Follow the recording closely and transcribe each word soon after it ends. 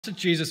After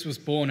Jesus was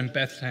born in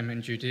Bethlehem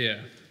in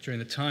Judea, during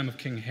the time of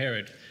King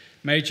Herod,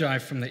 Magi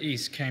from the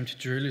east came to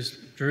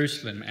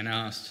Jerusalem and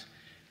asked,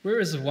 "Where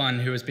is the one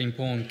who has been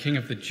born King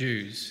of the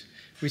Jews?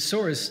 We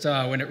saw his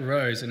star when it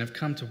rose and have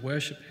come to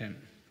worship him."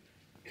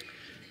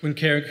 When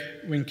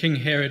King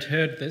Herod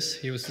heard this,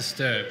 he was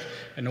disturbed,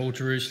 and all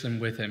Jerusalem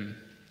with him.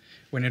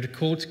 When he had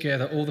called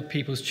together all the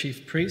people's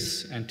chief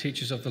priests and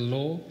teachers of the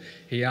law,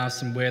 he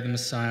asked them where the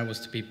Messiah was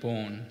to be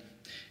born.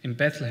 "In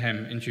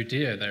Bethlehem in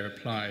Judea," they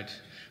replied.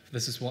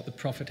 This is what the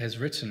prophet has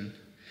written.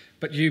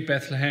 "But you,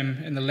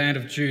 Bethlehem, in the land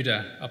of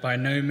Judah, are by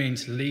no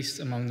means least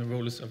among the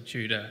rulers of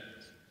Judah.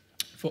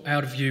 For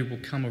out of you will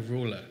come a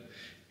ruler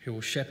who will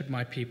shepherd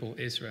my people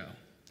Israel."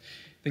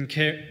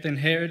 Then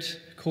Herod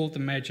called the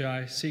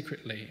Magi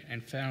secretly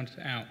and found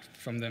out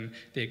from them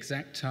the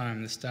exact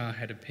time the star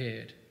had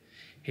appeared.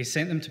 He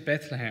sent them to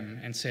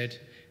Bethlehem and said,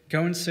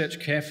 "Go and search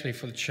carefully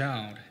for the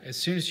child. As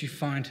soon as you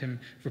find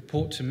him,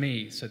 report to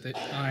me so that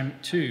I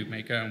too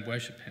may go and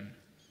worship him."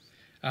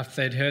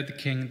 After they'd heard the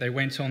king, they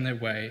went on their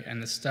way,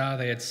 and the star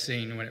they had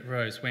seen when it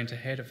rose went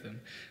ahead of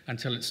them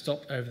until it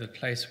stopped over the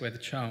place where the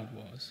child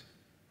was.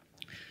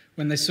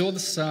 When they saw the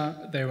star,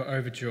 they were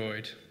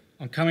overjoyed.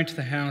 On coming to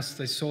the house,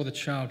 they saw the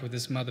child with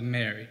his mother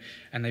Mary,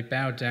 and they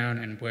bowed down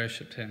and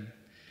worshipped him.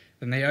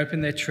 Then they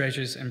opened their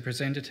treasures and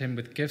presented him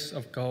with gifts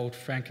of gold,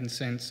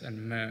 frankincense,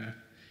 and myrrh.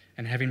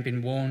 And having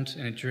been warned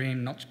in a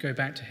dream not to go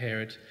back to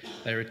Herod,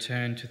 they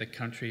returned to the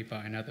country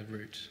by another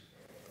route.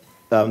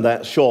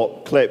 That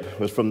short clip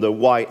was from The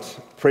White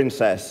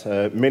Princess,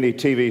 a mini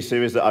TV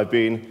series that I've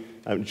been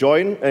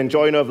enjoying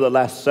over the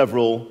last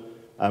several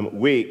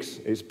weeks.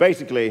 It's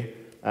basically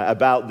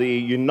about the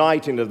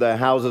uniting of the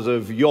houses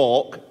of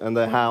York and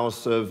the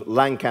house of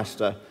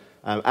Lancaster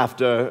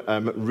after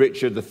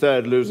Richard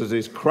III loses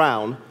his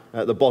crown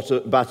at the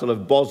Battle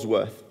of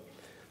Bosworth.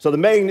 So the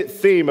main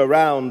theme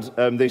around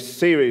this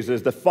series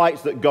is the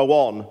fights that go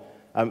on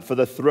for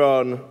the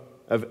throne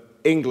of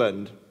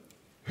England.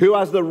 Who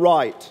has the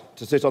right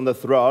to sit on the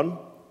throne?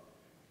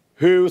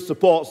 Who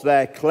supports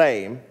their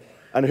claim?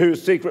 And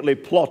who's secretly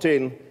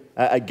plotting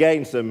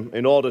against them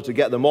in order to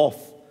get them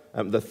off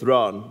the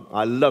throne?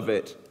 I love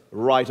it.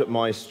 Right up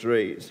my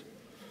street.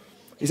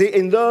 You see,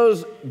 in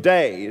those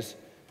days,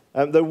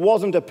 there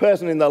wasn't a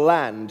person in the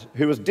land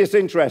who was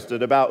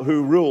disinterested about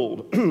who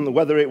ruled,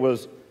 whether it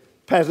was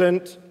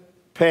peasant,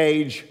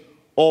 page,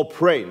 or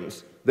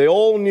prince. They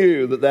all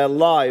knew that their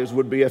lives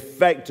would be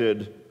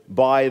affected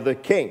by the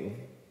king.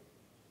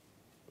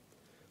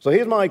 So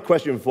here's my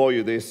question for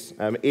you this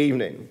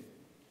evening.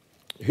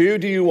 Who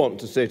do you want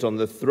to sit on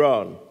the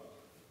throne?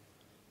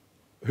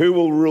 Who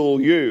will rule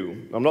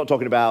you? I'm not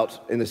talking about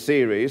in the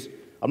series.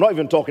 I'm not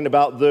even talking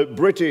about the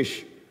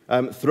British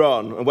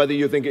throne and whether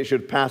you think it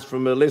should pass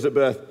from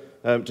Elizabeth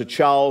to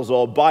Charles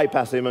or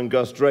bypass him and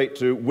go straight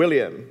to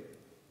William.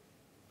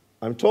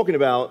 I'm talking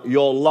about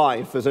your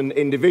life as an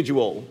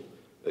individual.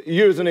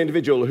 You as an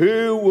individual.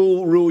 Who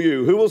will rule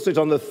you? Who will sit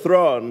on the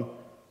throne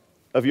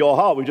of your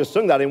heart? We just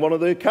sung that in one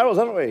of the carols,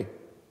 haven't we?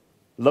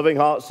 Loving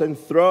hearts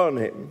enthrone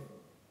him.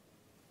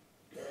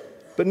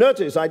 But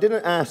notice, I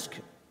didn't ask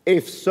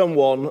if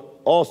someone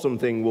or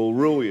something will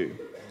rule you.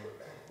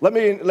 Let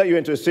me let you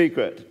into a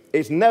secret.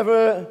 It's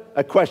never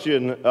a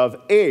question of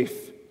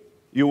if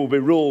you will be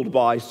ruled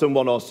by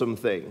someone or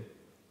something,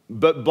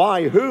 but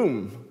by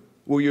whom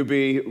will you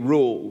be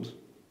ruled?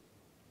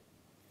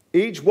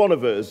 Each one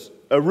of us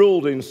are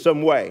ruled in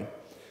some way.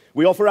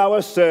 We offer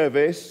our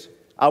service,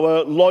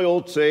 our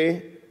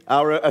loyalty,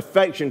 our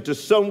affection to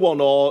someone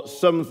or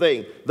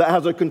something that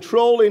has a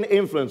controlling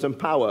influence and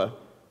power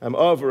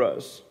over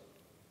us.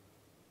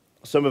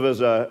 Some of us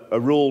are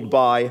ruled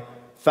by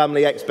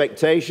family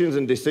expectations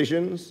and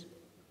decisions.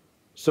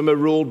 Some are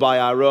ruled by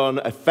our own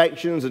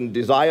affections and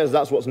desires.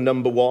 That's what's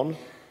number one.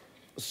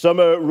 Some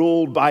are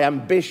ruled by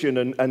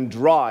ambition and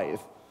drive.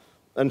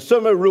 And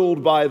some are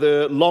ruled by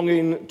the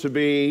longing to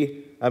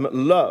be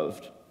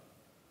loved.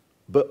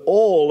 But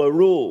all are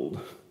ruled.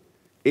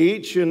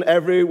 Each and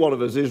every one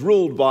of us is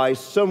ruled by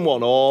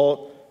someone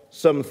or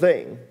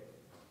something.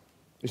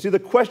 You see, the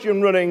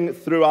question running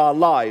through our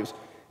lives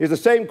is the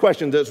same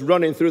question that's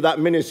running through that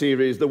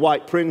miniseries, The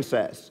White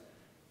Princess.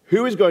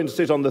 Who is going to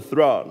sit on the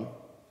throne?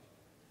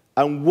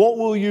 And what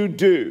will you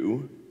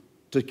do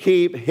to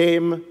keep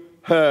him,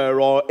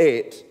 her, or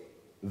it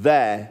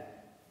there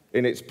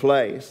in its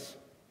place?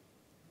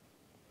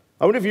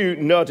 I wonder if you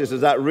noticed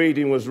as that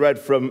reading was read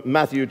from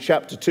Matthew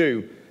chapter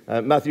 2,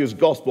 Matthew's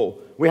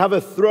Gospel, we have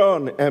a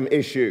throne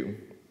issue.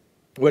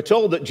 We're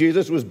told that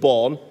Jesus was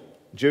born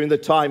during the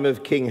time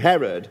of King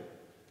Herod,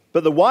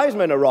 but the wise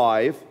men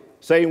arrive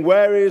saying,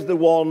 "Where is the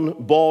one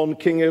born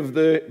King of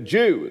the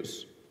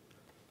Jews?"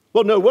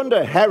 Well, no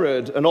wonder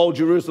Herod and all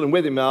Jerusalem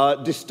with him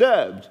are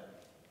disturbed.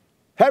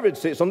 Herod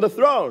sits on the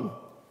throne,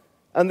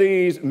 and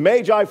these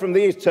magi from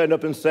the east turned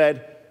up and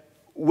said,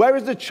 "Where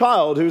is the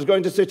child who's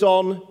going to sit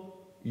on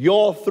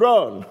your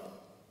throne?"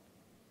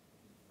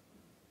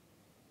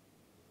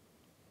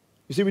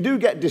 You see, we do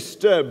get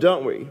disturbed,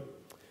 don't we?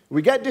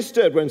 We get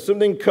disturbed when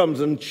something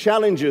comes and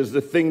challenges the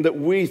thing that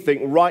we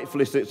think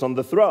rightfully sits on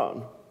the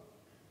throne.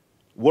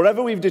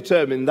 whatever we've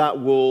determined, that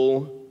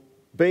will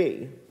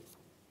be.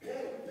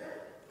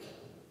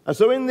 And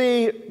so in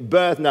the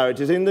birth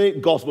narratives, in the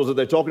Gospels, that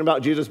they're talking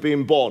about Jesus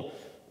being born,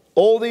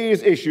 all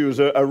these issues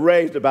are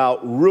raised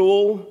about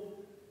rule,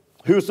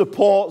 who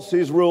supports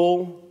his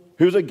rule,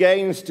 who's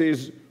against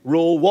his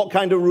rule, what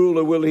kind of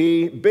ruler will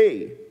he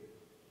be?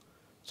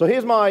 So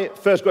here's my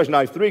first question.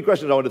 I have three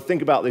questions I want to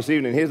think about this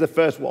evening. Here's the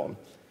first one.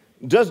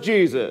 Does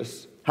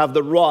Jesus have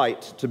the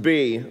right to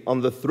be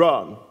on the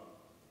throne?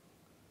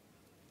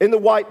 In The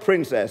White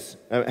Princess,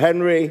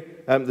 Henry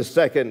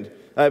II,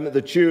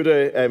 the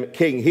Tudor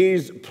king,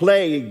 he's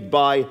plagued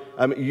by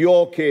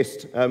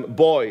Yorkist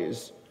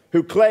boys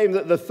who claim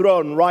that the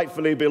throne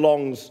rightfully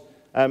belongs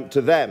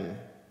to them.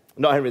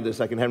 Not Henry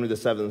II, Henry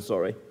VII,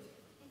 sorry.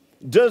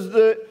 Does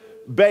the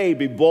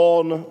baby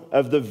born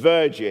of the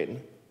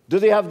Virgin,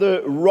 does he have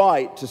the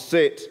right to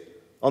sit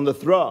on the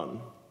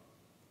throne?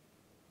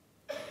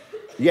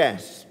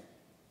 Yes,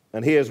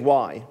 and here's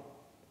why.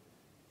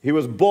 He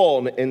was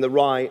born in the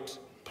right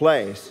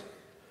place.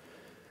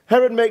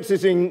 Herod makes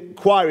this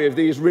inquiry of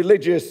these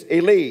religious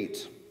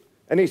elite,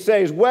 and he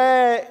says,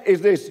 where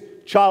is this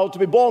child to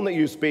be born that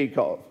you speak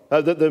of,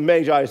 that the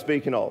Magi are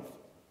speaking of?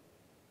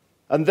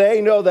 And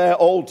they know their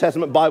Old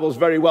Testament Bibles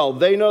very well.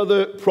 They know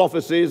the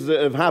prophecies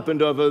that have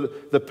happened over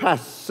the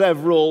past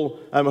several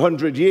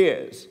hundred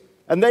years.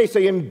 And they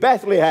say in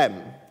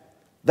Bethlehem,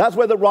 that's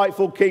where the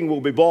rightful king will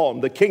be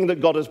born, the king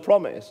that God has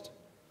promised.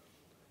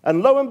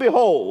 And lo and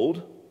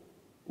behold,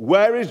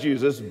 where is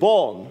Jesus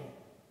born?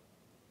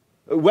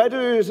 Where do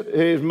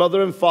his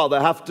mother and father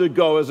have to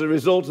go as a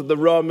result of the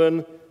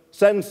Roman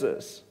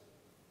census?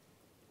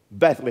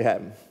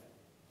 Bethlehem.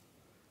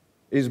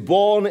 He's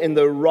born in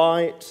the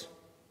right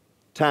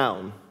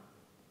town,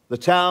 the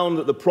town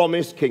that the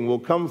promised king will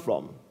come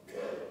from.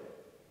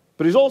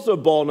 But he's also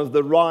born of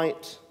the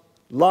right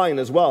line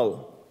as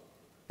well.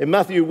 In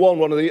Matthew 1,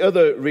 one of the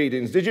other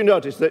readings, did you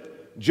notice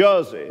that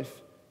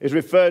Joseph is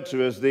referred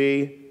to as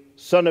the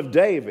son of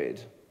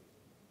David?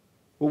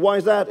 Well, why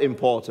is that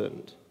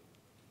important?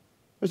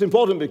 It's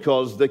important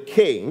because the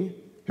king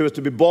who was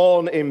to be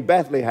born in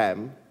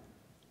Bethlehem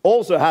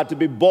also had to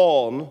be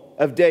born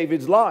of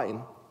David's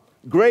line.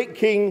 Great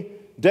King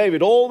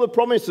David, all the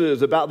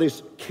promises about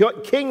this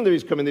king that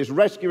is coming, this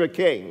rescuer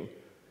king,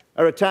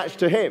 are attached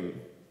to him.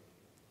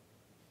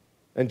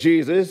 And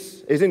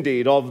Jesus is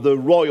indeed of the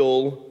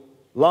royal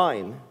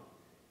line.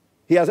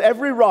 He has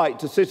every right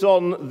to sit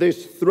on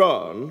this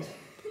throne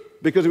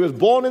because he was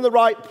born in the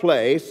right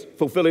place,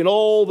 fulfilling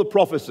all the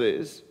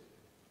prophecies,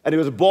 and he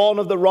was born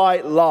of the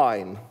right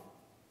line,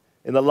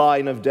 in the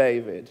line of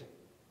David.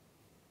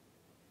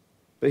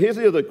 But here's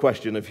the other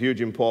question of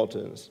huge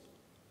importance.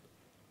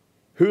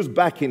 Who's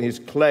backing his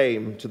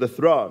claim to the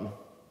throne?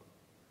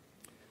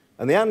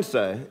 And the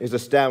answer is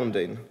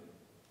astounding.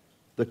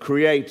 The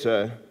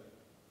Creator,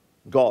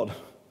 God.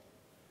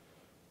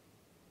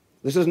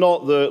 This is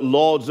not the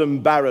lords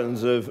and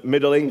barons of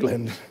Middle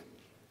England.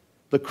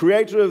 The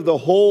Creator of the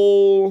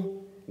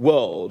whole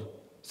world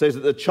says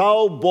that the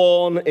child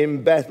born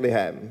in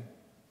Bethlehem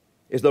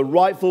is the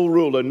rightful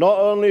ruler not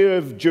only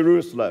of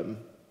Jerusalem,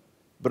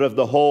 but of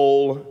the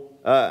whole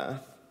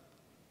earth.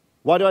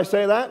 Why do I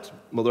say that?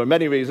 Well, there are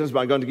many reasons, but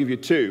I'm going to give you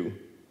two.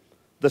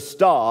 The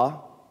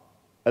star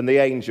and the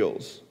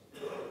angels.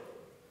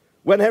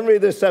 When Henry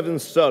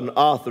VII's son,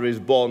 Arthur, is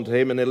born to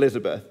him and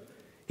Elizabeth,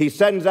 he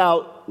sends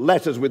out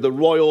letters with the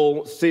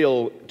royal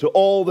seal to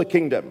all the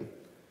kingdom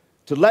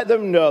to let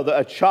them know that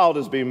a child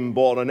has been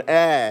born, an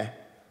heir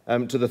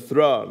to the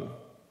throne.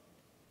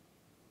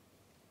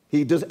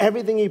 He does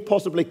everything he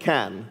possibly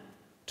can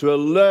to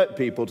alert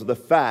people to the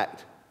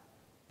fact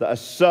that a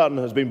son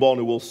has been born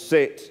who will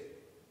sit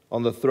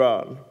on the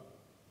throne.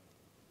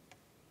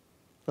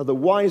 Now, the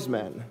wise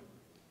men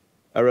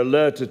are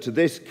alerted to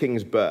this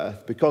king's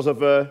birth because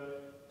of a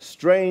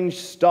strange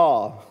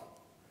star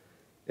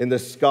in the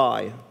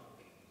sky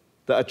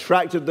that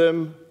attracted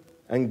them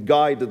and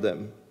guided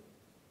them.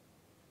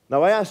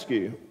 Now, I ask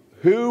you,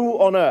 who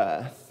on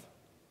earth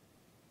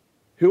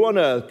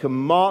can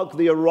mark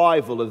the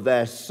arrival of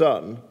their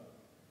son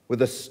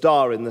with a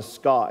star in the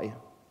sky?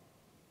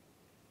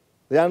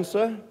 The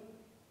answer?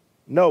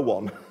 No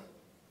one.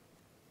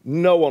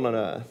 No one on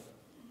earth.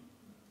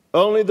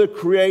 Only the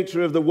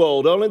Creator of the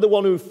world, only the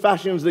one who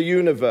fashions the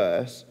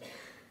universe,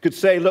 could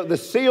say, look, the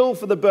seal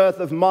for the birth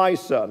of my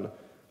son,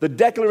 the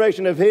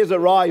declaration of his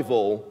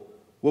arrival,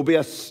 will be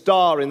a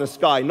star in the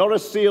sky, not a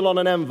seal on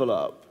an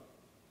envelope.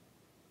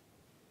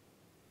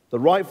 The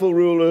rightful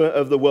ruler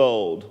of the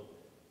world,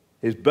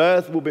 his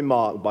birth will be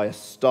marked by a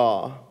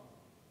star.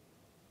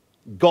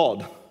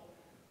 God,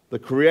 the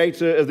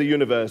Creator of the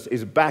universe,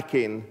 is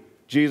backing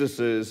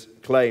Jesus'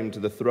 claim to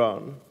the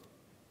throne.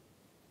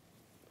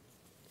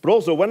 But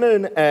also, when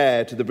an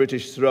heir to the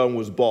British throne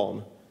was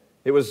born,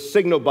 it was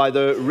signaled by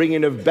the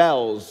ringing of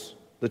bells,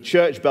 the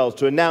church bells,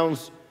 to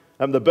announce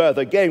the birth.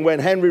 Again, when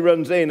Henry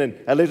runs in and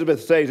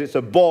Elizabeth says it's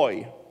a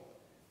boy,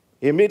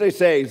 he immediately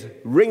says,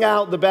 ring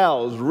out the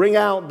bells, ring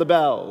out the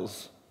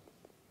bells.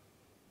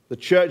 The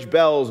church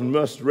bells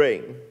must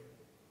ring.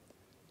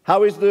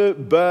 How is the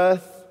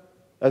birth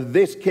of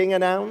this king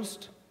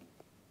announced?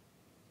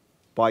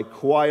 By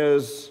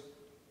choirs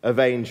of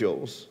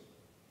angels.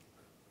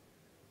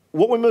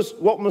 What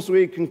must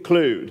we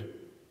conclude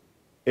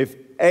if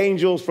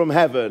angels from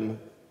heaven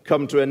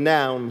come to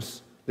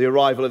announce the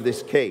arrival of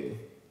this king?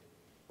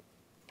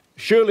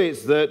 Surely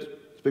it's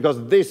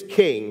because this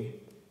king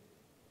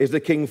is the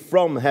king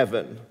from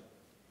heaven,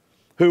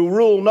 who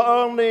rule not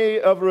only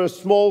over a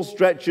small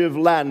stretch of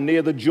land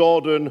near the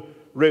Jordan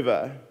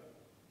River,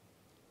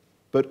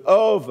 but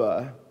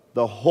over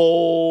the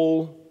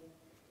whole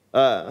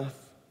earth.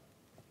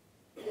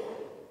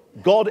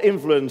 God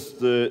influenced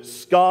the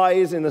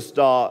stars in the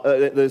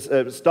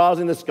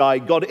sky.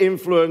 God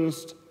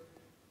influenced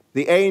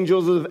the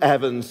angels of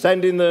heaven,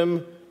 sending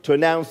them to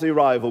announce the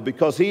arrival,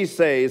 because he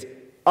says,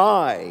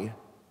 I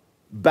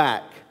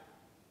back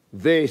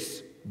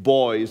this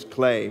boy's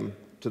claim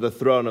to the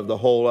throne of the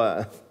whole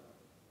earth.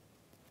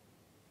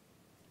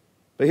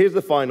 But here's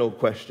the final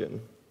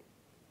question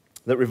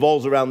that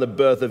revolves around the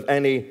birth of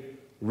any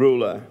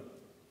ruler.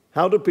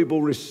 How do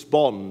people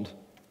respond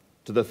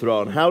to the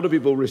throne? How do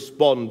people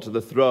respond to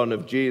the throne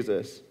of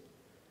Jesus?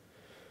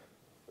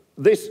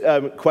 This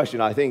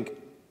question, I think,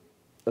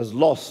 has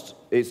lost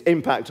its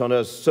impact on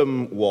us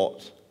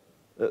somewhat.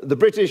 The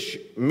British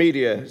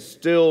media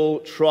still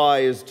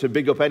tries to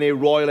big up any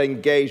royal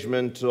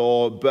engagement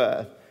or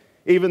birth.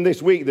 Even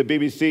this week, the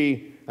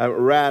BBC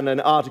ran an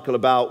article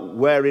about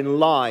where in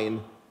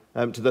line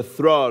to the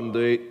throne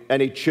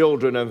any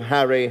children of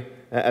Harry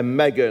and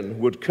Meghan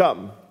would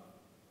come.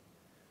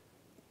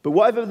 But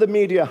whatever the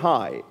media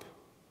hype,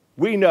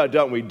 we know,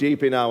 don't we,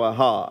 deep in our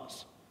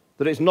hearts,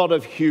 that it's not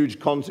of huge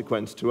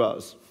consequence to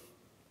us.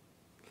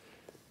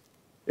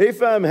 If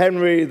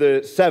Henry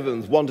VII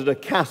wanted a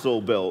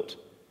castle built,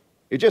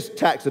 he just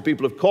taxed the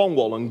people of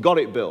Cornwall and got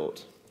it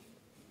built.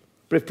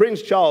 But if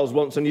Prince Charles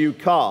wants a new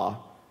car,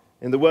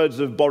 in the words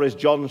of Boris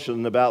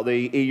Johnson about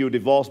the EU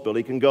divorce bill,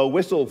 he can go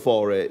whistle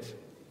for it.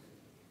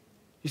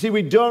 You see,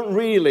 we don't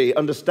really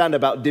understand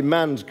about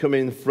demands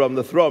coming from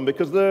the throne,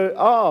 because there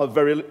are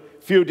very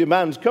few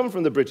demands come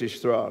from the British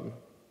throne.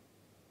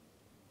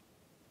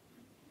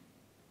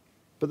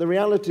 But the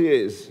reality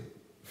is,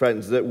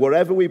 friends, that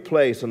wherever we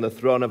place on the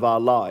throne of our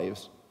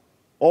lives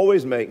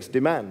always makes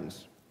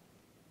demands.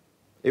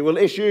 It will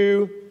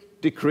issue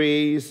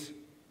decrees,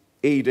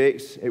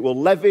 edicts. It will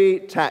levy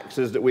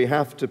taxes that we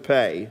have to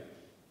pay.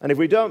 And if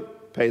we don't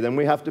pay them,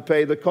 we have to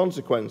pay the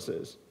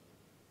consequences.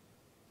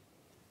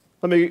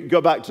 Let me go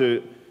back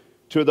to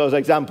two of those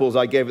examples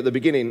I gave at the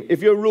beginning.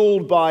 If you're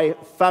ruled by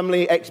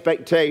family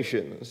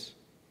expectations,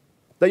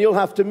 then you'll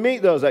have to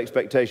meet those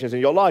expectations in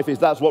your life if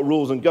that's what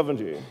rules and governs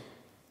you.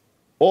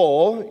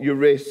 Or you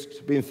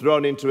risk being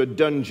thrown into a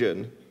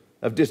dungeon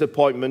of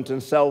disappointment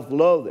and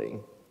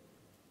self-loathing.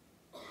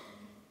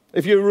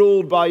 If you're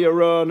ruled by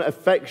your own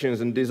affections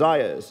and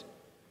desires,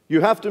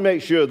 you have to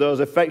make sure those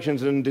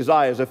affections and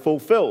desires are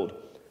fulfilled.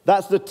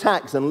 That's the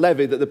tax and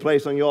levy that they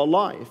place on your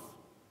life.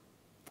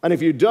 And if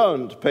you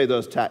don't pay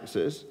those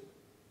taxes,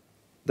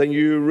 then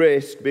you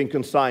risk being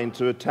consigned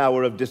to a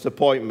tower of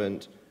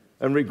disappointment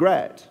and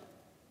regret.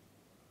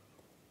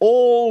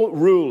 All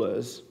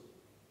rulers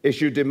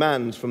issue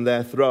demands from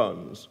their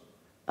thrones,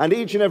 and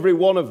each and every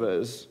one of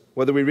us,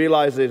 whether we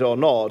realize it or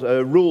not,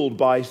 are ruled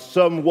by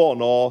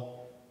someone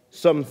or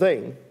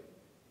something.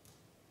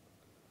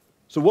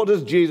 So what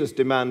does Jesus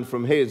demand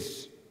from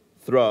his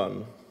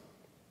throne?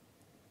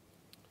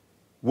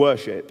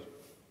 Worship.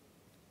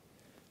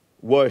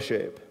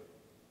 Worship.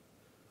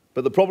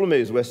 But the problem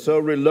is we're so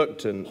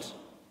reluctant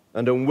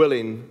and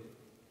unwilling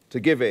to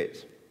give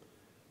it.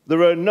 There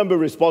are a number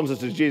of responses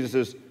to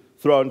Jesus'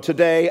 throne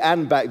today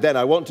and back then.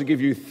 I want to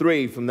give you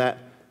three from that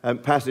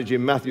passage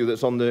in Matthew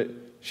that's on the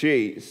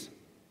sheets.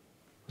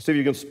 See if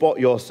you can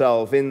spot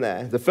yourself in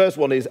there. The first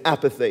one is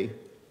apathy.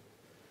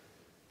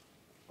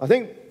 I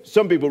think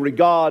some people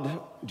regard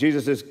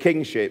Jesus'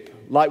 kingship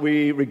like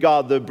we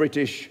regard the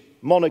British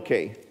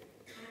monarchy.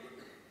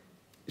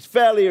 It's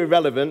fairly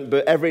irrelevant,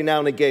 but every now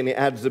and again it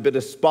adds a bit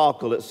of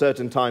sparkle at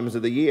certain times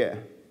of the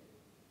year.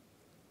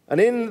 And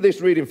in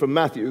this reading from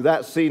Matthew,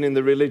 that's seen in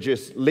the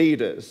religious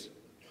leaders.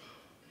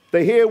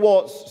 They hear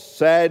what's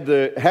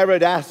said.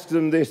 Herod asks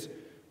them this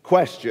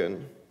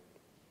question.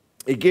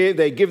 They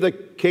give the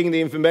king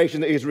the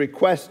information that he's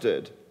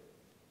requested.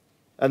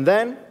 And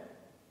then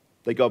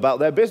they go about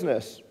their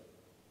business.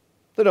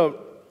 They don't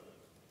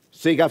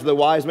seek after the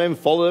wise men,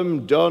 follow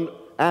them, don't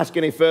ask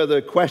any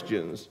further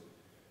questions.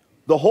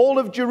 The whole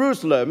of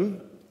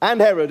Jerusalem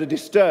and Herod are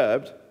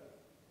disturbed,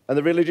 and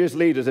the religious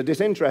leaders are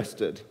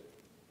disinterested.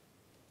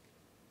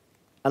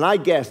 And I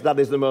guess that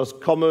is the most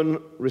common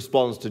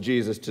response to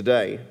Jesus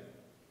today.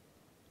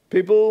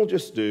 People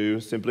just do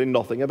simply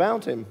nothing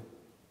about him.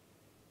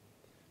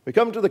 We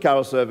come to the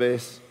carol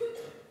service,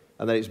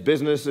 and then it's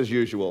business as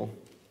usual.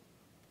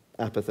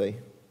 Apathy.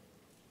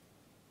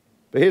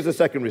 But here's the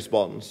second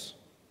response,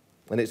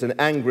 and it's an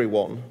angry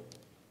one.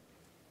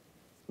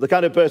 The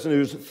kind of person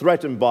who's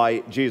threatened by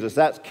Jesus.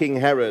 That's King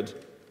Herod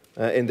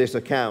in this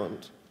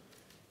account.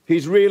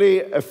 He's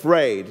really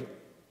afraid.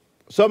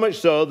 So much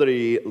so that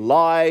he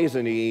lies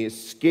and he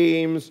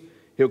schemes.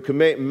 he'll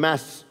commit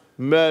mass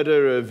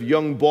murder of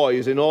young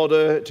boys in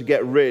order to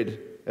get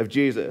rid of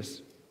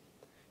Jesus.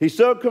 He's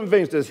so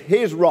convinced it's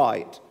his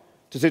right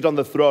to sit on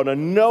the throne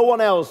and no one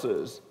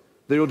else's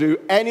that he'll do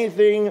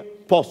anything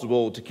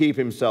possible to keep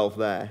himself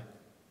there.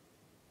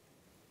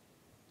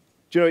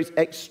 Do you know, it's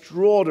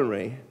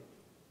extraordinary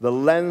the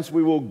lengths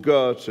we will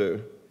go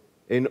to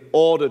in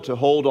order to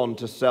hold on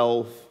to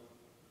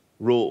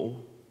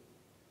self-rule.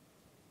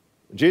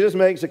 Jesus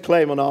makes a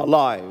claim on our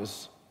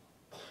lives,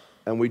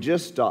 and we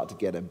just start to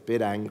get a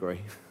bit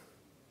angry.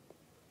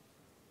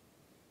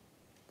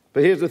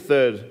 But here's the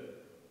third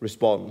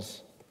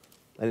response,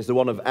 and it's the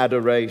one of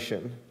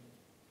adoration.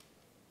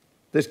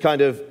 This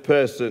kind of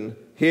person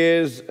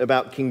hears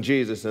about King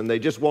Jesus, and they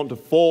just want to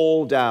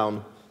fall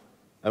down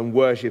and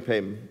worship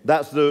him.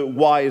 That's the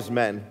wise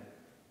men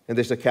in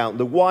this account.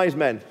 The wise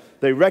men,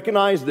 they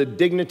recognize the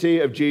dignity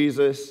of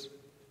Jesus,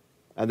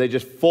 and they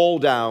just fall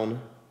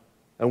down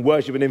and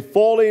worship. And in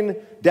falling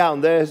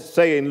down, they're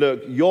saying,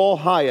 look, you're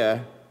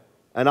higher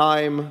and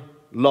I'm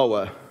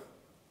lower.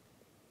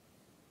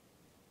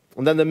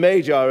 And then the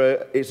Magi,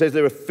 it says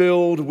they were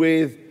filled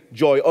with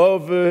joy,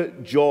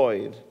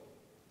 overjoyed.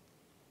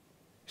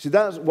 See,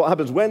 that's what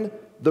happens when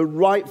the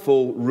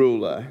rightful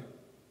ruler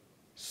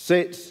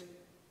sits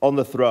on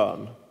the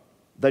throne.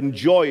 Then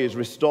joy is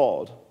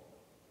restored.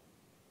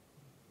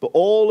 But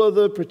all of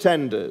the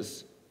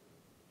pretenders,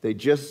 they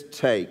just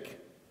take,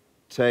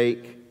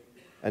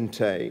 and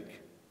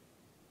take.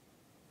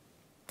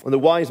 And the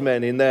wise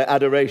men, in their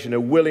adoration, are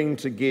willing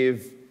to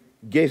give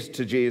gifts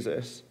to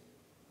Jesus.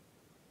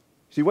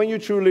 See, when you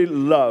truly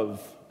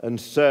love and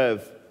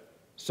serve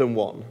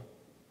someone,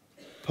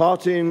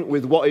 parting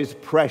with what is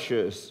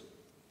precious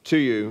to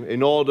you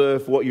in order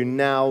for what you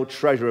now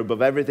treasure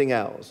above everything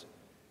else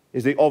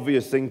is the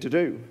obvious thing to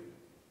do.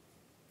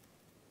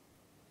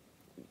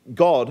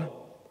 God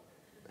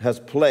has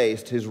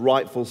placed his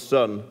rightful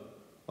Son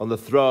on the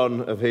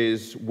throne of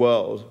his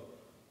world.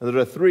 And there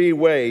are three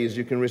ways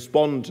you can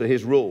respond to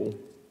his rule: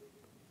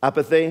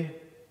 apathy,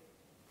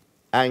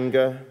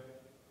 anger,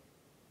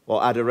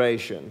 or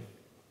adoration.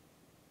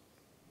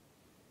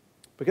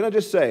 But can I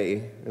just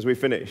say, as we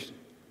finish,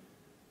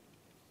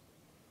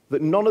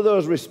 that none of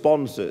those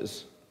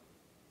responses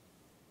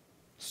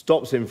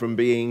stops him from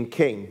being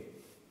king.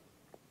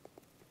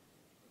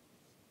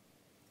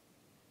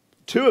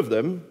 Two of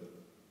them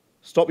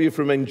stop you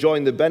from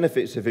enjoying the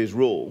benefits of his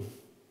rule,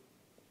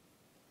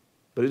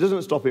 but it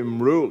doesn't stop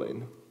him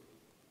ruling.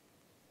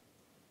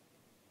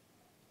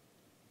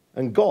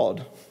 And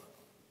God,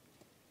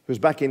 who's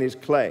backing his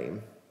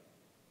claim,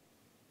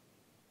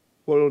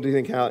 what do you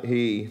think how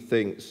he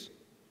thinks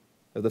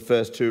of the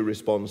first two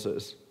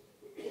responses?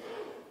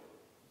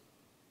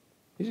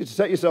 You see, to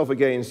set yourself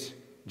against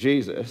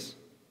Jesus,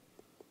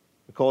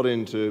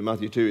 according to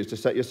Matthew 2, is to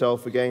set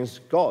yourself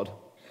against God.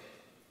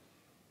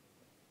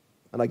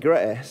 And I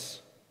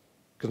guess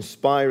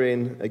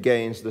conspiring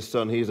against the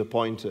Son he's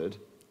appointed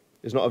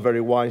is not a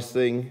very wise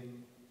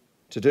thing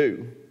to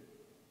do.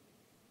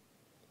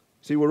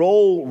 See, we're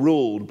all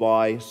ruled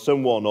by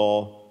someone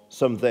or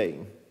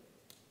something.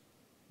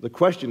 The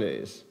question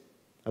is,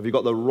 have you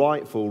got the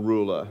rightful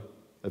ruler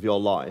of your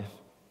life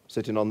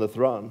sitting on the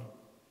throne?